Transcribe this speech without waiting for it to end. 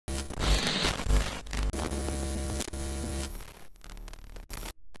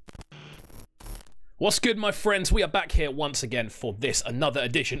What's good, my friends? We are back here once again for another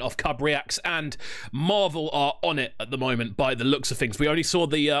edition of CubReacts, and Marvel are on it at the moment by the looks of things. We only saw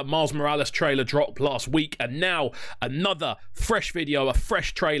the Miles Morales trailer drop last week, and now another fresh video, a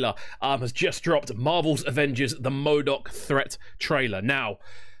fresh trailer has just dropped. Marvel's Avengers, the Modok Threat trailer. Now,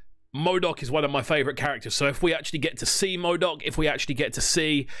 Modok is one of my favorite characters, so if we actually get to see Modok, if we actually get to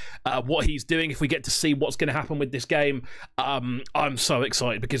see what he's doing, if we get to see what's going to happen with this game, I'm so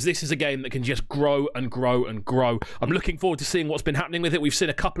excited, because this is a game that can just grow and grow and grow. I'm looking forward to seeing what's been happening with it. We've seen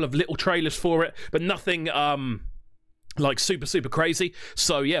a couple of little trailers for it, but nothing like super crazy.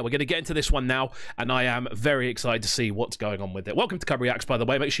 So yeah, we're going to get into this one now, and I am very excited to see what's going on with it. Welcome to CubReacts, by the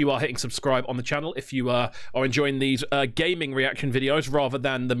way. Make sure you are hitting subscribe on the channel if you are enjoying these gaming reaction videos rather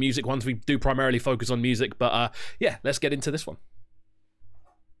than the music ones. We do primarily focus on music, but yeah, let's get into this one.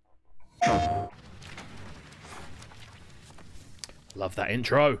 Love that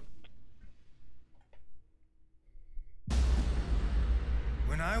intro.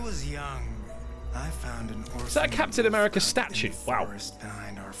 When I was young, I found an orphan. Is that a Captain America statue? Wow.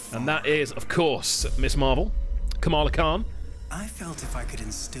 And that is, of course, Miss Marvel, Kamala Khan. I felt if I could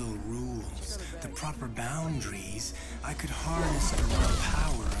instill rules, the proper boundaries, I could harness the raw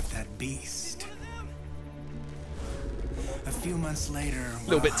power of that beast. A few months later, a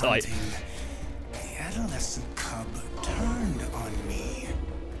little bit tight. The adolescent cub turned on me.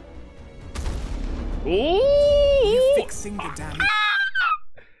 Ooh! You fixing the damage?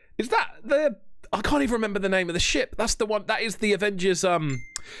 Is that the? I can't even remember the name of the ship. That's the one. That is the Avengers. The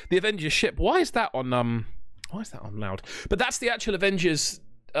Avengers ship. Why is that on? Why is that on loud? But that's the actual Avengers.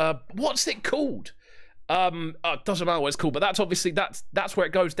 What's it called? It doesn't matter what it's called. But that's obviously that's where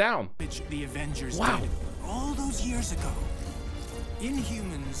it goes down. The Avengers. Wow. Did all those years ago.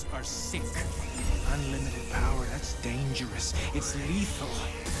 Inhumans are sick. Unlimited power. That's dangerous. It's lethal.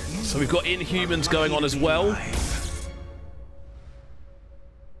 So we've got Inhumans going on as well.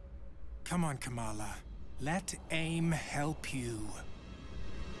 Come on, Kamala. Let AIM help you.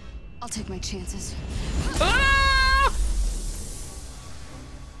 I'll take my chances. Ah!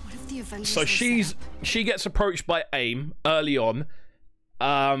 What if the Avengers? So she gets approached by AIM early on,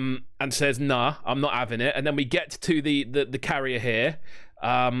 and says, "Nah, I'm not having it." And then we get to the carrier here.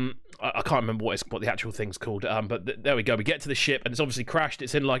 I can't remember what the actual thing's called, but there we go. We get to the ship, and it's obviously crashed.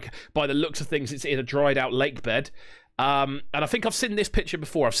 It's in, like, by the looks of things, it's in a dried out lake bed. And I think I've seen this picture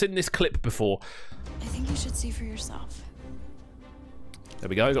before. I've seen this clip before. I think you should see for yourself. There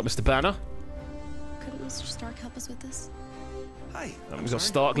we go. Got Mr. Banner. Couldn't Mr. Stark help us with this? Hi. We've got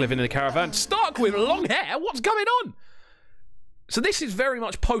Stark living in the caravan. Stark with long hair? What's going on? So this is very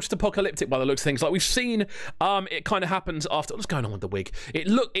much post-apocalyptic by the looks of things. Like, we've seen, it kind of happens after. What's going on with the wig?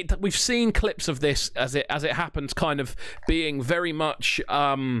 We've seen clips of this as it happens, kind of being very much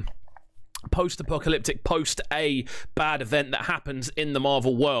post-apocalyptic, post a bad event that happens in the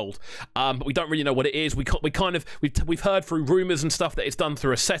Marvel world, but we don't really know what it is. We've heard through rumors and stuff that it's done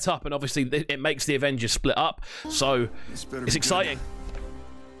through a setup, and obviously it makes the Avengers split up. So it's exciting.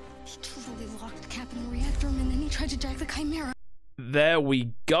 He totally locked Cap in the reactor room, and then he tried to jack the Chimera. There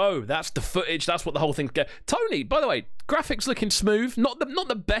we go. That's the footage. That's what the whole thing's. Tony, by the way, graphics looking smooth. Not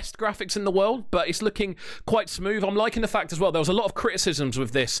the best graphics in the world, but it's looking quite smooth. I'm liking the fact as well. There was a lot of criticisms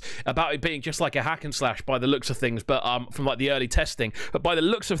with this about it being just like a hack and slash by the looks of things, but from like the early testing. But by the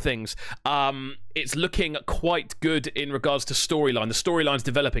looks of things, it's looking quite good in regards to storyline. The storyline's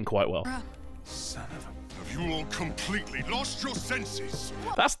developing quite well. Son of a... Have you all completely lost your senses?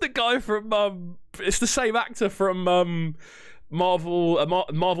 That's the guy from. It's the same actor from.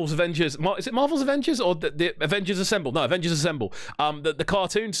 Marvel's Avengers. Is it Marvel's Avengers or the Avengers Assemble? No, Avengers Assemble. The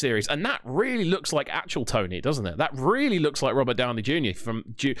cartoon series, and that really looks like actual Tony, doesn't it? That really looks like Robert Downey Jr. from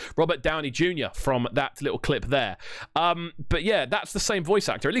that little clip there. But yeah, that's the same voice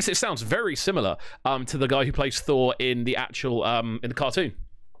actor. At least it sounds very similar to the guy who plays Thor in the actual in the cartoon.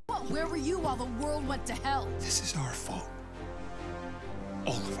 Where were you while the world went to hell? This is our fault.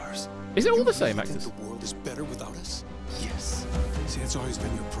 All of ours. Is it all the same actors? The world is better without us? Yes. See, it's always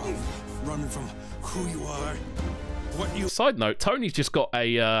been your problem. Running from who you are, what you... Side note, Tony's just got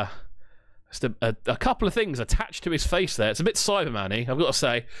a couple of things attached to his face there. It's a bit Cyberman-y, I've got to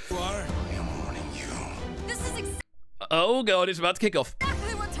say. are. I am warning you. This is Oh god, it's about to kick off.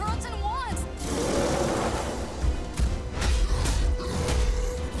 exactly what Tarleton wants.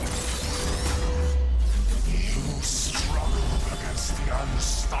 You struggle against the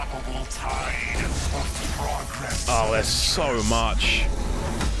unstoppable tide of progress. Oh, there's so much.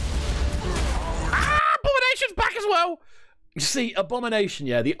 Ah, Abomination's back as well. You see, Abomination,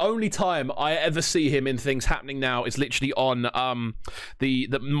 yeah, the only time I ever see him in things happening now is literally on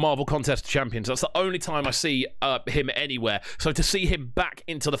the Marvel Contest of Champions. That's the only time I see him anywhere. So to see him back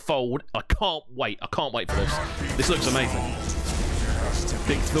into the fold, I can't wait. I can't wait for this. This looks amazing.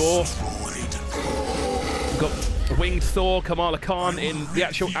 Big Thor. We've got Winged Thor, Kamala Khan in the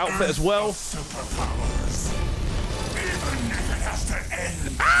actual outfit as well.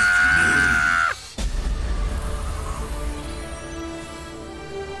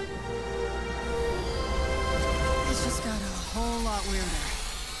 It's just got a whole lot weirder.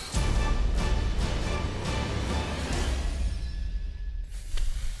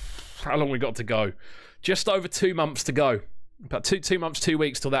 How long we got to go? Just over 2 months to go. About two months, 2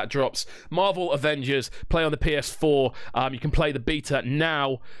 weeks till that drops. Marvel Avengers, play on the PS4. You can play the beta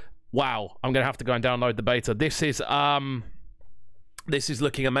now. Wow, I'm gonna have to go and download the beta. This is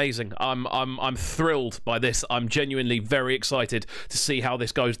looking amazing. I'm thrilled by this. I'm genuinely very excited to see how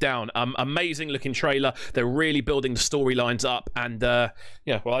this goes down. Amazing looking trailer. They're really building the storylines up, and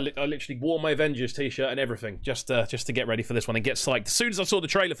yeah, well, I literally wore my Avengers t-shirt and everything just to get ready for this one and get psyched. As soon as I saw the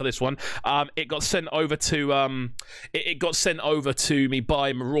trailer for this one, it got sent over to it got sent over to me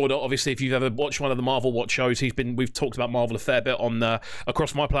by Marauder. Obviously, if you've ever watched one of the Marvel Watch shows, we've talked about Marvel a fair bit on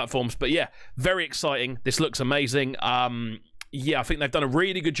across my platforms. But yeah, very exciting. This looks amazing. Yeah, I think they've done a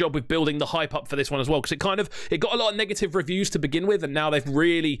really good job with building the hype up for this one as well, because it got a lot of negative reviews to begin with, and now they've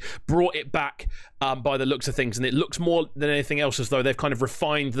really brought it back by the looks of things, and it looks more than anything else as though they've kind of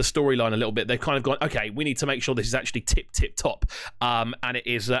refined the storyline a little bit. They've kind of gone, okay, we need to make sure this is actually tip top, and it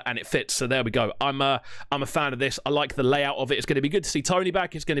is, and it fits. So there we go. I'm a fan of this. I like the layout of it. It's going to be good to see Tony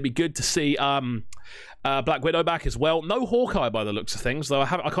back. It's going to be good to see Black Widow back as well. No Hawkeye by the looks of things, though. I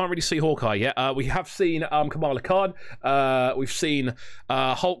can't really see Hawkeye yet. We have seen Kamala Khan. We've seen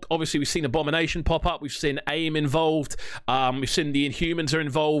Hulk. Obviously, we've seen Abomination pop up. We've seen AIM involved. We've seen the Inhumans are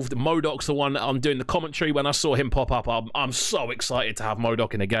involved. Modok's the one I'm doing the commentary. When I saw him pop up, I'm so excited to have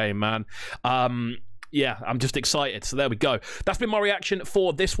Modok in a game, man. Yeah, I'm just excited. So there we go. That's been my reaction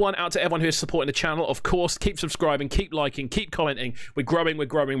for this one. Out to everyone who is supporting the channel, of course. Keep subscribing, keep liking, keep commenting. We're growing, we're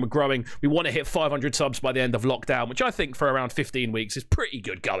growing, we're growing. We want to hit 500 subs by the end of lockdown, which I think for around 15 weeks is pretty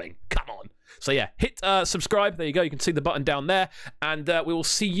good going. Come on. So yeah, hit subscribe. There you go. You can see the button down there. And we will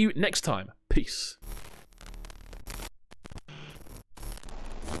see you next time. Peace.